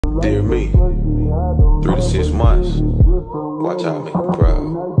Dear me, 3 to 6 months. Watch out, make me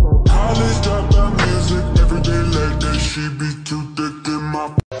proud. College dropout music, everyday like that. She be too thick in my.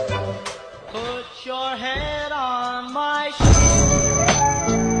 Put your head on my shoulder.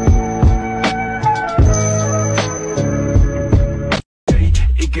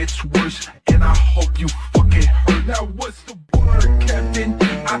 It gets worse, and I hope you fucking hurt. Now what's the word, Captain?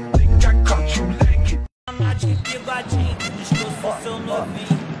 I think I caught you lacking.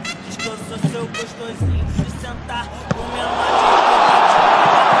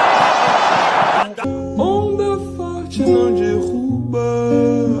 Onda forte não derruba.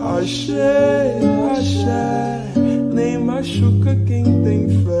 Axé, axé, nem machuca quem tem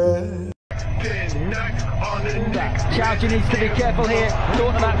fé. Chowdhury needs to be careful here.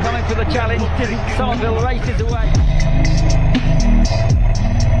 Talking about coming for the challenge. Somerville races away.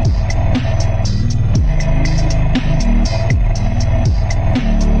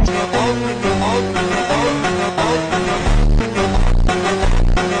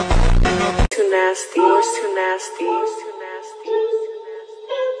 Too nasty, it's too nasty, it's too nasty.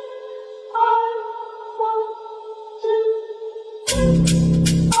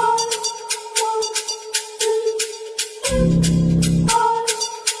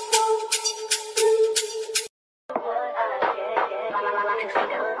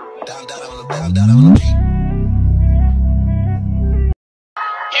 Down on the beat.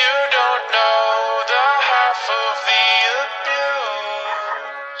 You don't know the half of the abuse.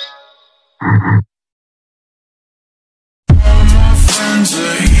 All my friends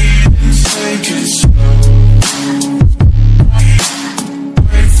are heathens, take it slow.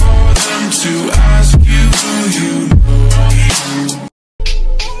 Wait for them to ask you who you know.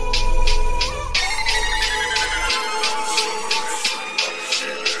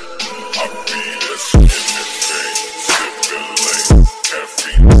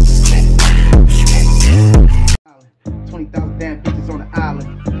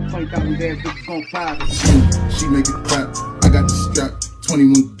 She make it clap. I got the strap.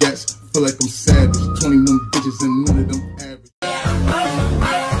 21 gats. Feel like I'm savage. 21 bitches and none of them average.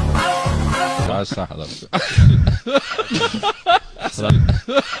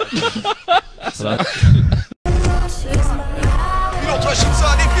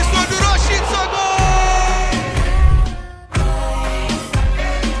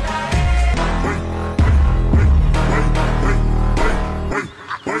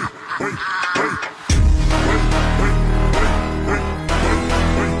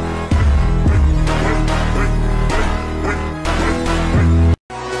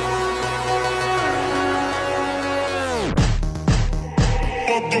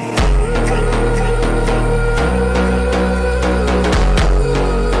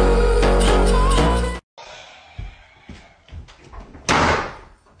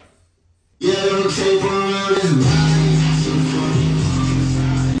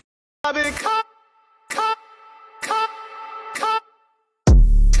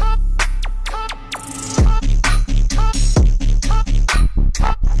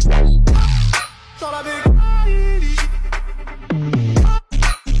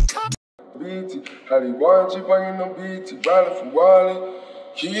 How they want you bringing them beats, riding for Wally.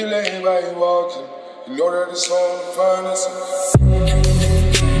 Kill everybody walking. You know that it's on the finest.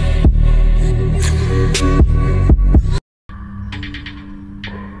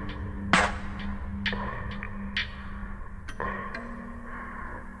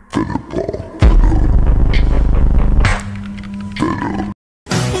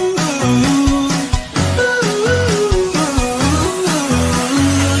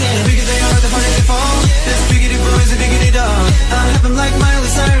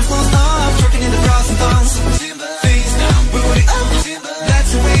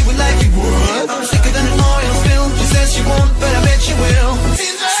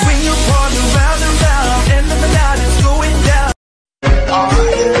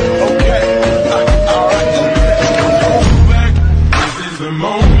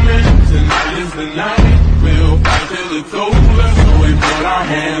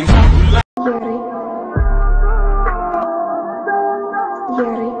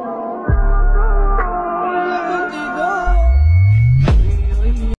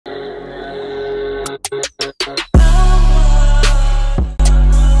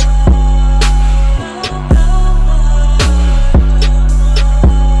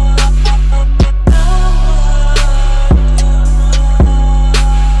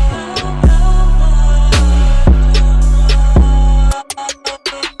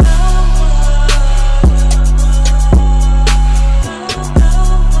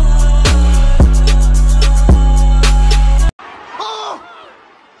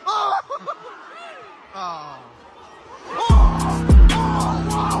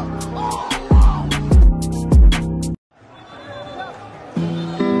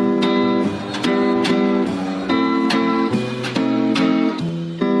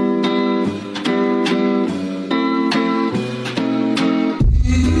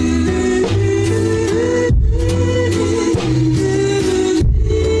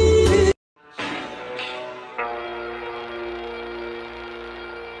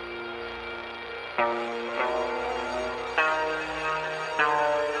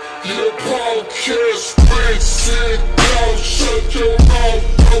 Your podcast breaks, sit down, shut your mouth.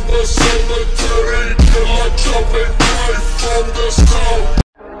 I'm a cemetery, kill my jumping right from the south.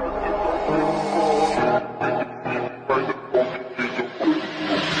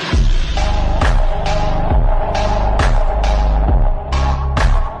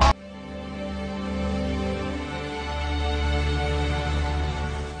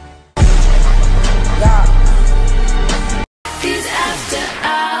 These after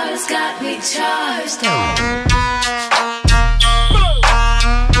hours got me charged.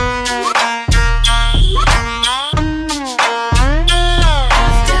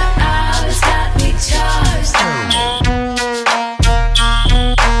 After hours got me charged.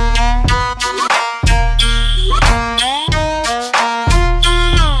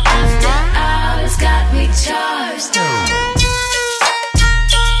 After hours got me charged.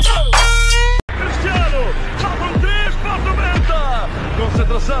 Cristiano, sobram 3 para 90.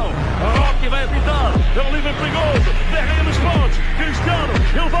 Concentração, Roque vai apitar, é um livre perigoso, derrega nos pontos. Cristiano,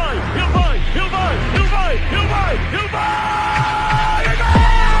 ele vai, ele vai, ele vai, ele vai, ele vai, ele vai!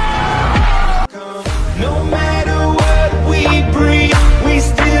 No matter what we breathe, we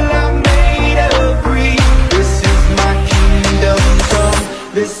still are made of greed. This is my kingdom come.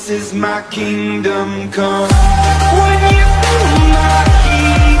 This is my kingdom come. When you feel my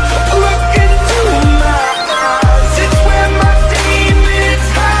heat, look into my eyes. It's where my demons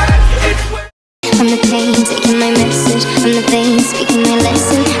hide. It's where From the pain, taking my message. From the vein, speaking my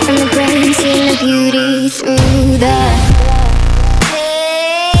lesson. From the brain, seeing the beauty through the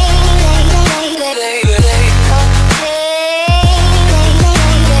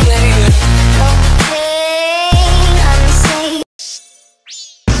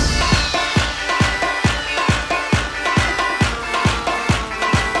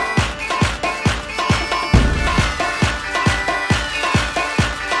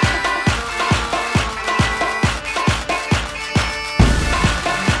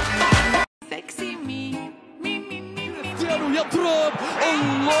يضرب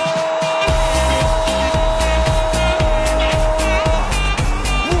الله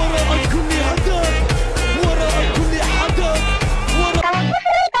وراء كل هدف وراء كل حدث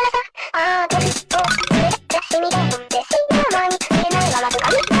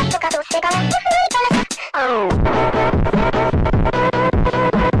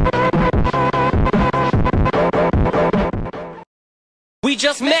We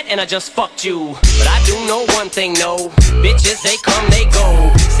just met and I just fucked you. But I do know one thing, no. Bitches, they come, they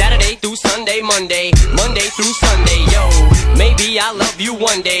go. Saturday through Sunday, Monday. Monday through Sunday, yo. Maybe I'll love you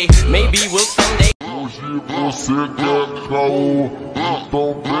one day. Maybe we'll someday. Hoje você quer caô, então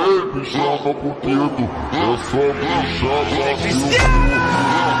baby, chama pro dedo. É só puxar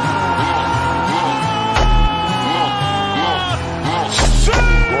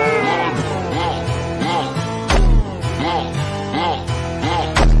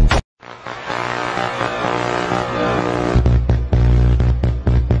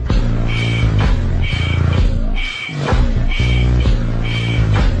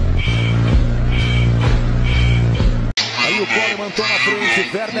Aí o Coleman toma a frente,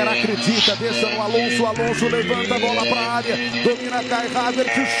 Werner acredita, deixa no Alonso, Alonso levanta a bola pra área, domina Kai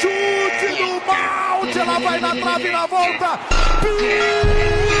Havertz, chute do Malte, ela vai na trave na volta, Pickford,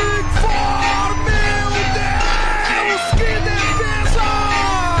 meu Deus, que defesa!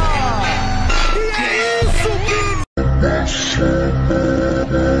 E é isso,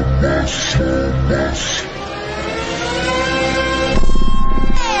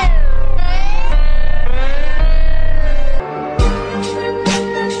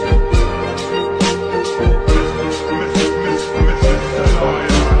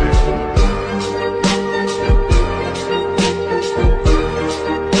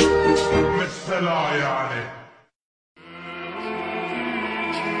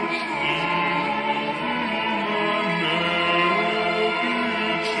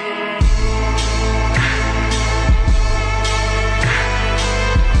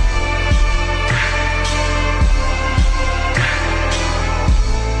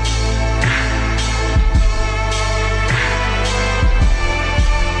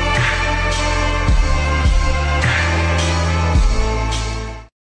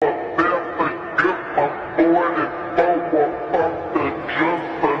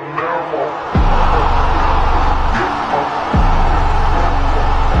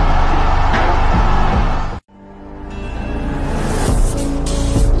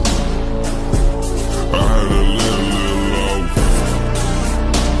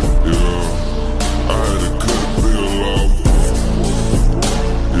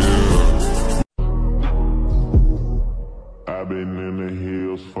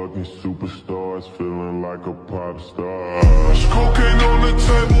 like a pop star. Cocaine on the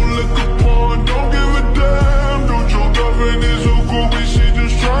table, liquor porn, don't give a damn. Don't your girlfriend is so goofy, she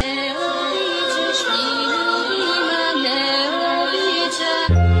just try.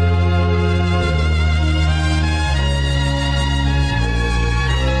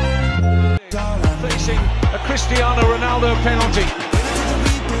 Facing a Cristiano Ronaldo penalty,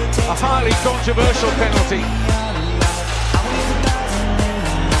 a highly controversial penalty.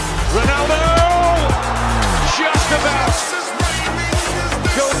 Ronaldo, just about.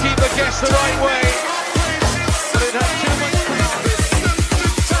 Goalkeeper guessed the right way, but it had too much power.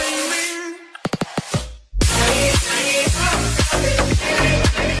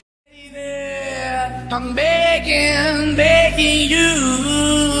 I'm begging, begging you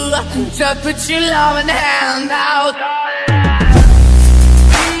to put your loving hand out.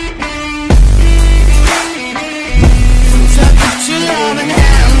 To put your loving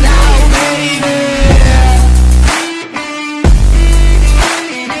hand out, baby.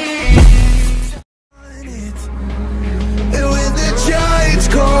 And when the giants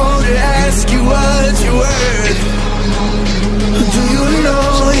call to ask you what you're worth, do you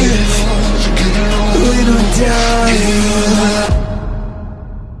know if when I'm dying,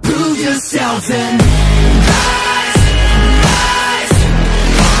 prove yourself and rise,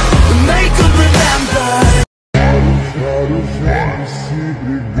 make them remember.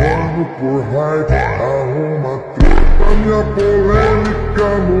 Brigando por hype, arruma treta. Minha polêmica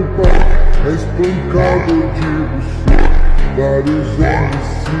no palco é espancado de você. Vários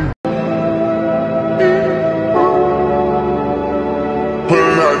MC.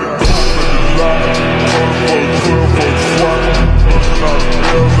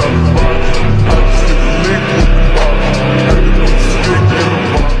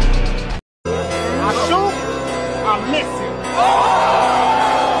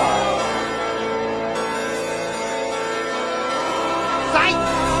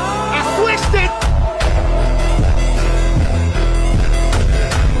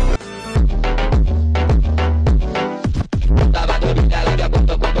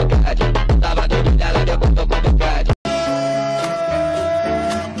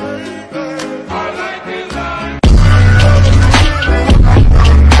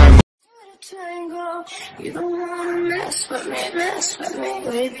 You don't wanna mess with me,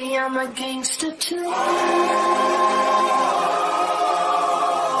 baby, I'm a gangster too.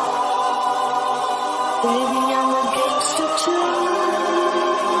 Baby, I'm a gangster too.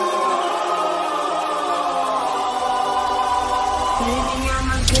 Baby, I'm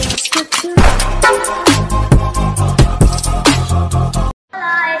a gangster too.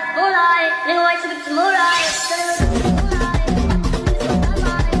 Moonlight, little white to the moonlight.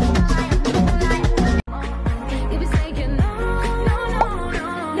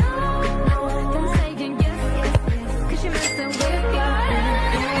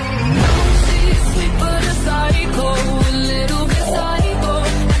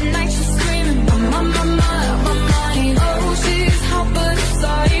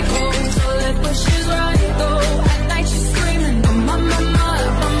 Psycho,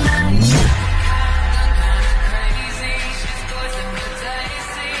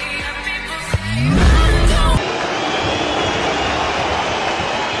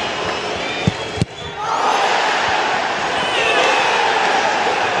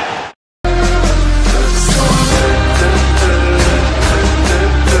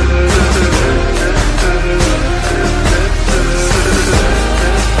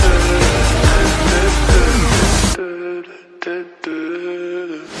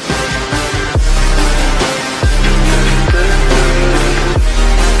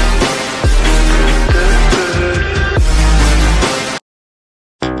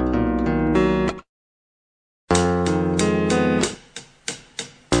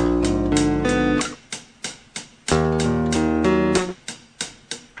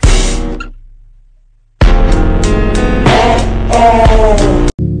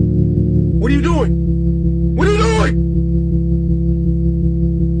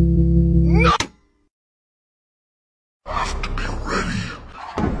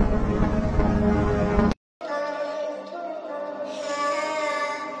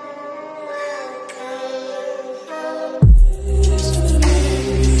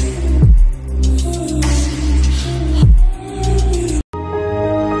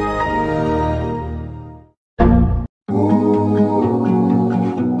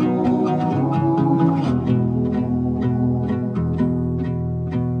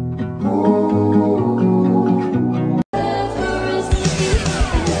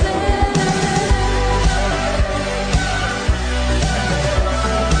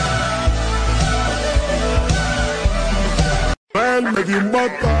 seguimos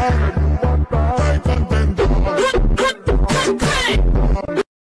matar. Estoy contento.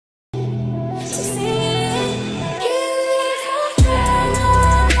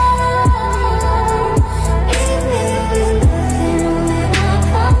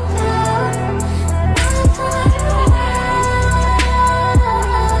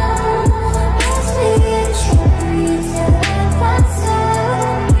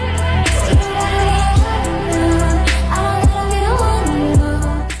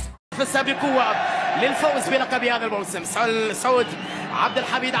 بقوة للفوز بلقب هذا الموسم. سعود عبد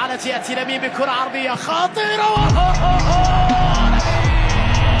الحميد على جهة اليمين بكرة عرضية خطيرة.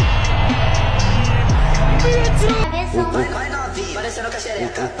 Parecendo com a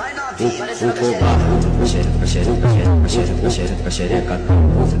xereca, vai novinho, parecendo com a xereca.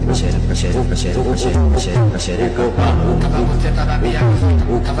 Xereca, tava você tá na minha caceta,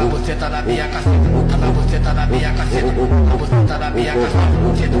 tava você tá na minha caceta, tava você tá na minha caceta, tava você tá na minha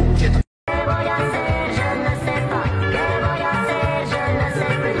caceta,